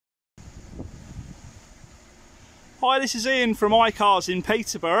Hi, this is Ian from iCars in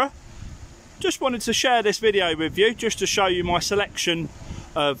Peterborough. Just wanted to share this video with you just to show you my selection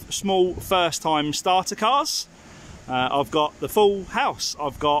of small first-time starter cars. I've got the full house.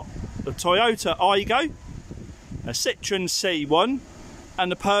 I've got the Toyota Aygo, a Citroen C1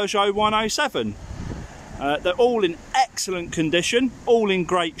 and the Peugeot 107. They're all in excellent condition, all in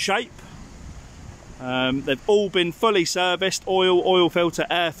great shape. They've all been fully serviced: oil filter,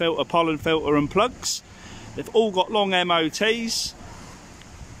 air filter, pollen filter and plugs. They've all got long MOTs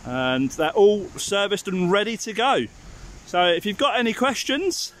and they're all serviced and ready to go. So if you've got any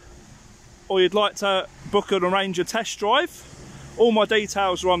questions or you'd like to book and arrange a test drive, all my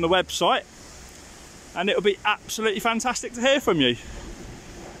details are on the website, and it'll be absolutely fantastic to hear from you.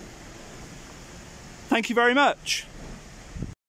 Thank you very much.